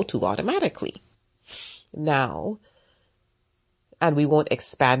will go to automatically now. And we won't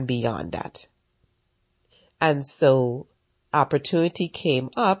expand beyond that. And so opportunity came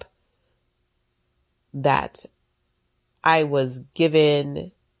up that I was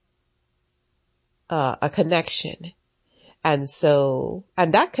given a connection. And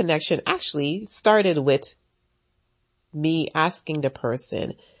that connection actually started with me asking the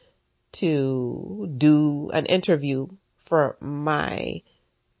person to do an interview for my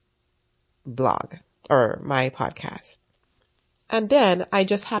blog or my podcast. And then I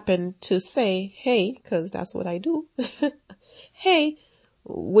just happened to say, hey, because that's what I do. Hey,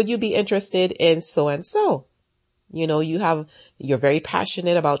 would you be interested in so and so? You're very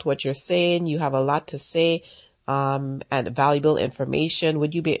passionate about what you're saying. You have a lot to say, and valuable information.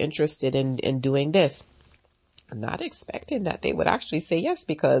 Would you be interested in doing this? I'm not expecting that they would actually say yes,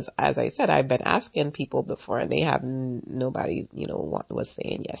 because as I said, I've been asking people before and they have nobody, was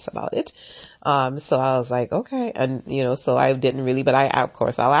saying yes about it. So I was like, okay. And, so I didn't really, but of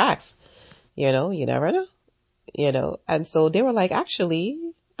course I'll ask, you never know, and so they were like, actually,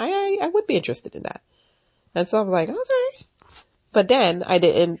 I would be interested in that. And so I was like, okay. But then I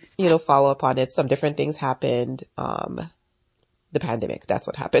didn't, follow up on it. Some different things happened. The pandemic, that's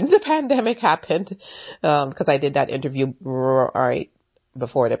what happened. The pandemic happened, cause I did that interview right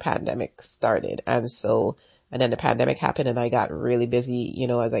before the pandemic started. And then the pandemic happened and I got really busy,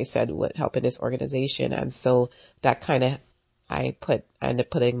 as I said, with helping this organization. And so that I ended up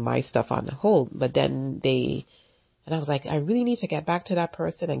putting my stuff on hold, but then and I was like, I really need to get back to that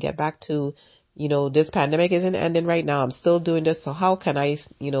person and get back to, this pandemic isn't ending right now. I'm still doing this. So how can I,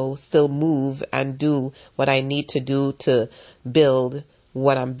 still move and do what I need to do to build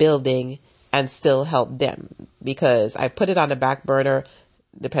what I'm building and still help them? Because I put it on the back burner.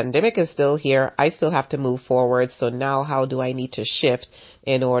 The pandemic is still here. I still have to move forward. So now how do I need to shift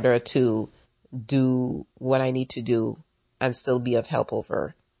in order to do what I need to do and still be of help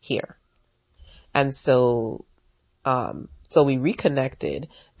over here? And so we reconnected,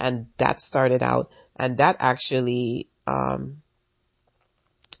 and that started out, and that actually,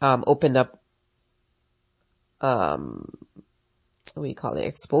 opened up,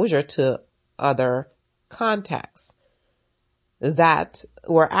 exposure to other contacts that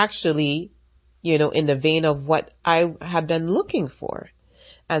were actually, in the vein of what I had been looking for.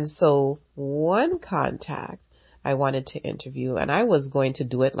 And so one contact I wanted to interview, and I was going to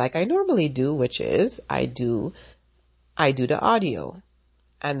do it like I normally do, which is I do the audio.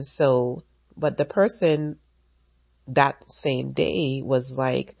 And so, but the person that same day was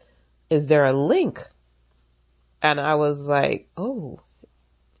like, is there a link? And I was like, oh,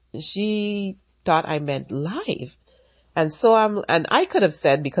 she thought I meant live. And so and I could have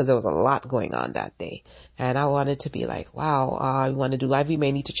said, because there was a lot going on that day, and I wanted to be like, wow, I want to do live. We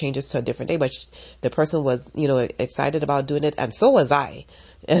may need to change this to a different day, but the person was, excited about doing it. And so was I,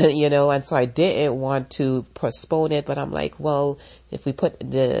 and so I didn't want to postpone it, but I'm like, well, if we put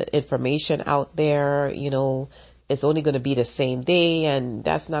the information out there, it's only going to be the same day, and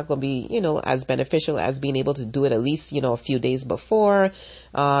that's not going to be, as beneficial as being able to do it at least, a few days before,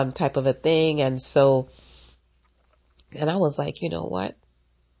 type of a thing. And so And I was like, you know what?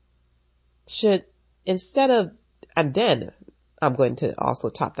 And then I'm going to also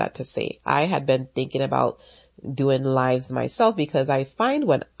top that to say, I had been thinking about doing lives myself, because I find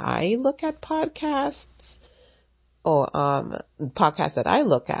when I look at podcasts or, podcasts that I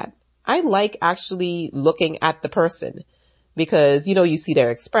look at, I like actually looking at the person, because, you see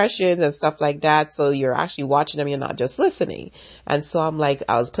their expressions and stuff like that. So you're actually watching them. You're not just listening. And so I'm like,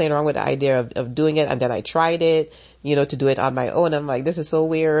 I was playing around with the idea of doing it. And then I tried it, to do it on my own. I'm like, this is so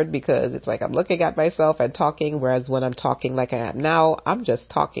weird, because it's like I'm looking at myself and talking. Whereas when I'm talking like I am now, I'm just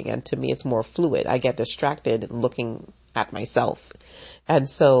talking. And to me, it's more fluid. I get distracted looking at myself. And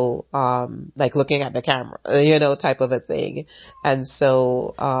so, like looking at the camera, type of a thing. And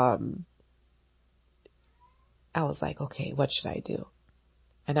so, I was like, okay, what should I do?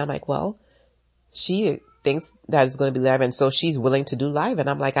 And I'm like, well, she thinks that it's going to be live. And so she's willing to do live. And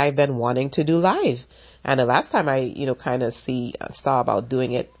I'm like, I've been wanting to do live. And the last time I, kind of saw about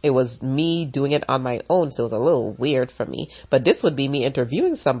doing it, it was me doing it on my own. So it was a little weird for me, but this would be me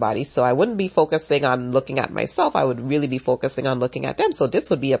interviewing somebody. So I wouldn't be focusing on looking at myself. I would really be focusing on looking at them. So this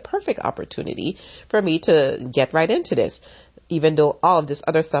would be a perfect opportunity for me to get right into this, even though all of this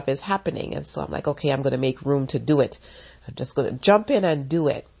other stuff is happening. And so I'm like, okay, I'm going to make room to do it. I'm just going to jump in and do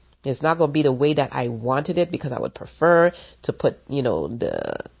it. It's not going to be the way that I wanted it, because I would prefer to put,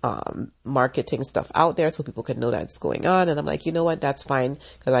 the marketing stuff out there so people can know that it's going on. And I'm like, you know what? That's fine,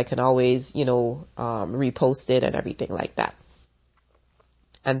 because I can always, repost it and everything like that.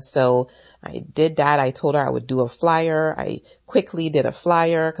 And so I did that. I told her I would do a flyer. I quickly did a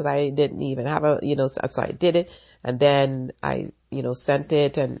flyer because I didn't even have so I did it. And then I, sent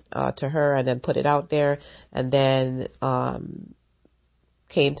it to her, and then put it out there. And then,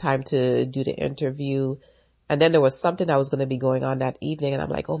 came time to do the interview. And then there was something that was going to be going on that evening. And I'm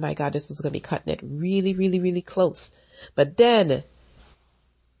like, oh my God, this is going to be cutting it really, really, really close. But then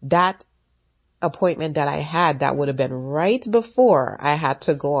that appointment that I had, that would have been right before I had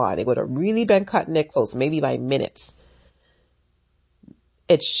to go on, it would have really been cutting it close, maybe by minutes.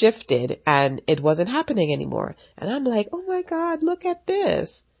 It shifted and it wasn't happening anymore. And I'm like, oh my God, look at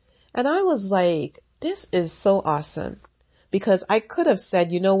this. And I was like, this is so awesome. Because I could have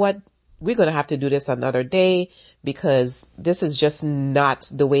said, you know what, we're going to have to do this another day, because this is just not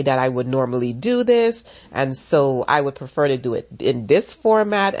the way that I would normally do this. And so I would prefer to do it in this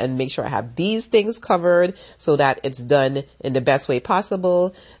format and make sure I have these things covered so that it's done in the best way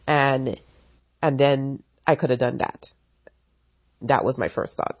possible. And then I could have done that. That was my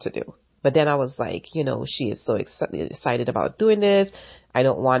first thought to do. But then I was like, she is so excited about doing this. I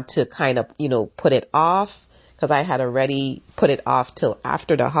don't want to kind of, put it off, because I had already put it off till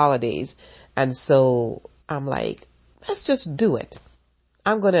after the holidays. And so I'm like, let's just do it.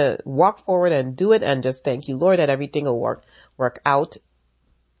 I'm going to walk forward and do it, and just thank you, Lord, that everything will work out.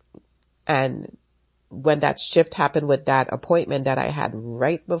 And when that shift happened with that appointment that I had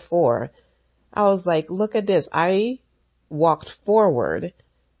right before, I was like, look at this. I walked forward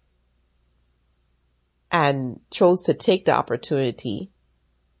and chose to take the opportunity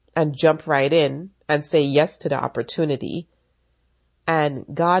and jump right in and say yes to the opportunity. And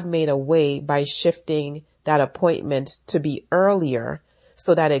God made a way by shifting that appointment to be earlier,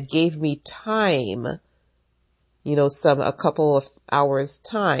 so that it gave me time, a couple of hours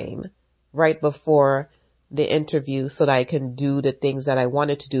time right before the interview, so that I can do the things that I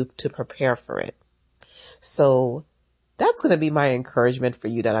wanted to do to prepare for it. So that's going to be my encouragement for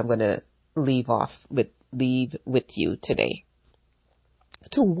you, that I'm going to leave with you today.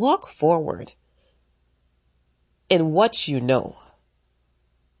 To walk forward in what you know.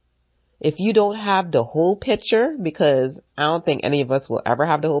 If you don't have the whole picture, because I don't think any of us will ever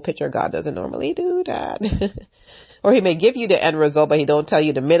have the whole picture. God doesn't normally do that. Or he may give you the end result, but he don't tell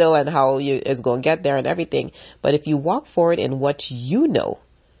you the middle and how it's going to get there and everything. But if you walk forward in what you know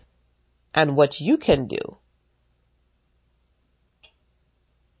and what you can do,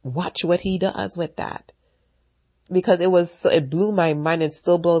 watch what he does with that. Because it blew my mind. It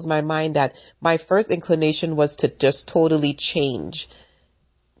still blows my mind that my first inclination was to just totally change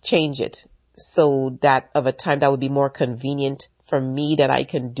it, so that of a time that would be more convenient for me, that I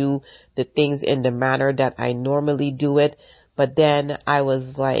can do the things in the manner that I normally do it. But then I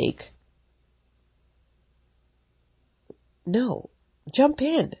was like, no, jump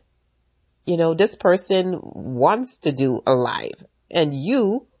in. This person wants to do a live, and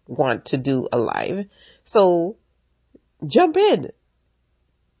you want to do a live. So jump in.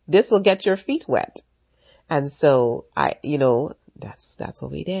 This will get your feet wet. And so that's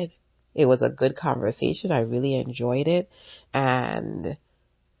what we did. It was a good conversation. I really enjoyed it. And,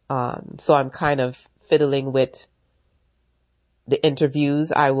 so I'm kind of fiddling with the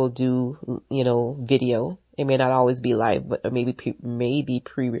interviews, I will do, video. It may not always be live, but maybe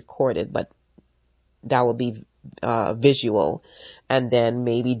pre-recorded, but that will be visual. And then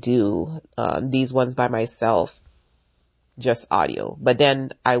maybe do these ones by myself, just audio. But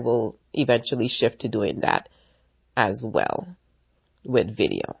then I will eventually shift to doing that as well with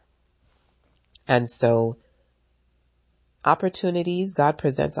video. And so God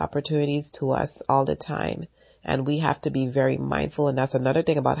presents opportunities to us all the time. And we have to be very mindful. And that's another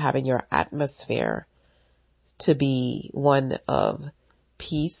thing about having your atmosphere to be one of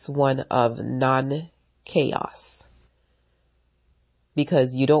peace, one of non-chaos.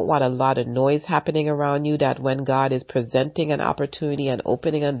 Because you don't want a lot of noise happening around you, that when God is presenting an opportunity and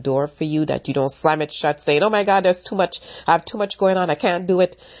opening a door for you, that you don't slam it shut saying, oh my God, I have too much going on, I can't do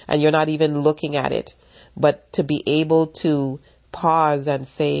it. And you're not even looking at it. But to be able to pause and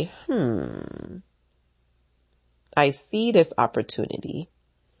say, I see this opportunity,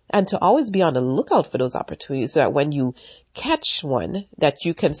 and to always be on the lookout for those opportunities so that when you catch one, that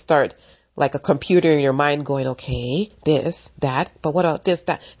you can start like a computer in your mind going, okay, this, that, but what about this,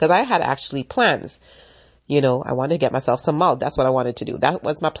 that? Because I had actually plans. I wanted to get myself some malt. That's what I wanted to do. That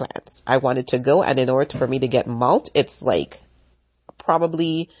was my plans. I wanted to go, and in order for me to get malt, it's like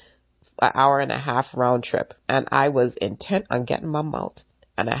probably an hour and a half round trip. And I was intent on getting my malt.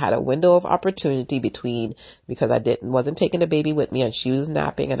 And I had a window of opportunity because I wasn't taking the baby with me and she was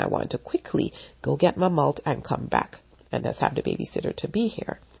napping, and I wanted to quickly go get my malt and come back and just have the babysitter to be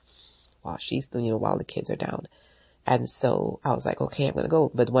here while while the kids are down. And so I was like, okay, I'm going to go.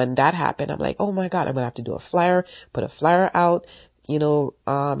 But when that happened, I'm like, oh my God, I'm going to have to do put a flyer out,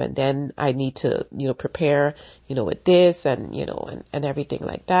 and then I need to, prepare, with this and, and everything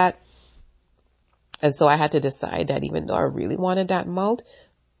like that. And so I had to decide that even though I really wanted that malt,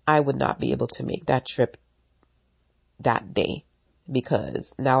 I would not be able to make that trip that day,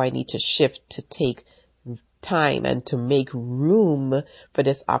 because now I need to shift to take time and to make room for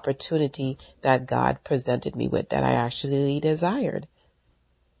this opportunity that God presented me with, that I actually desired.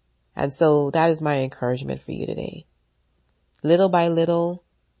 And so that is my encouragement for you today. Little by little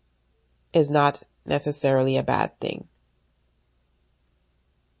is not necessarily a bad thing.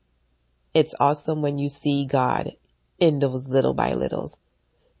 It's awesome when you see God in those little by littles.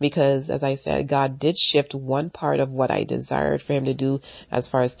 Because as I said, God did shift one part of what I desired for him to do as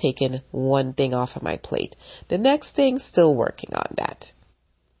far as taking one thing off of my plate. The next thing, still working on that.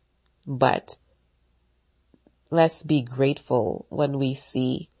 But let's be grateful when we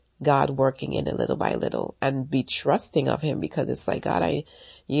see God working in it little by little, and be trusting of him, because it's like, God, I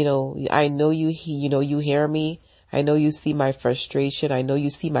know you hear me. I know you see my frustration. I know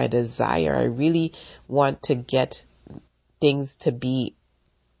you see my desire. I really want to get things to be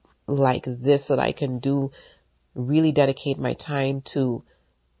like this so that I can really dedicate my time to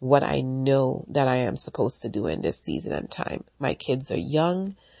what I know that I am supposed to do in this season and time. My kids are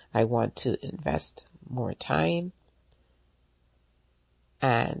young. I want to invest more time,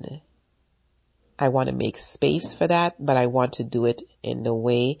 and I want to make space for that, but I want to do it in a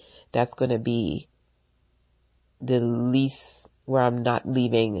way that's going to be the least, where I'm not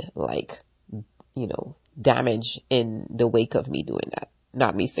leaving damage in the wake of me doing that.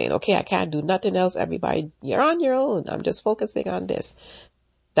 Not me saying, okay, I can't do nothing else. Everybody, you're on your own. I'm just focusing on this.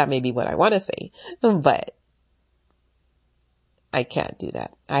 That may be what I want to say, but I can't do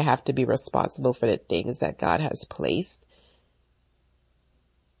that. I have to be responsible for the things that God has placed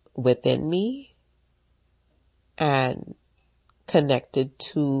within me and connected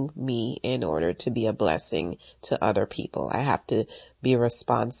to me in order to be a blessing to other people. I have to be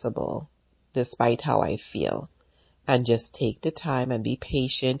responsible despite how I feel, and just take the time and be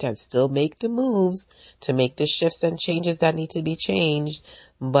patient and still make the moves to make the shifts and changes that need to be changed,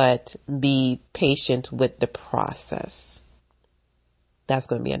 but be patient with the process. That's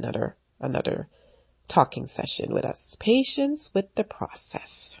going to be another talking session with us. Patience with the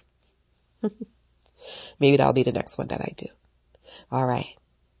process. Maybe that'll be the next one that I do. All right.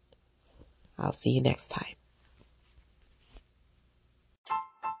 I'll see you next time.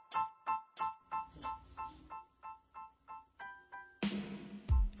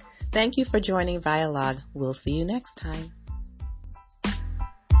 Thank you for joining Vialog. We'll see you next time.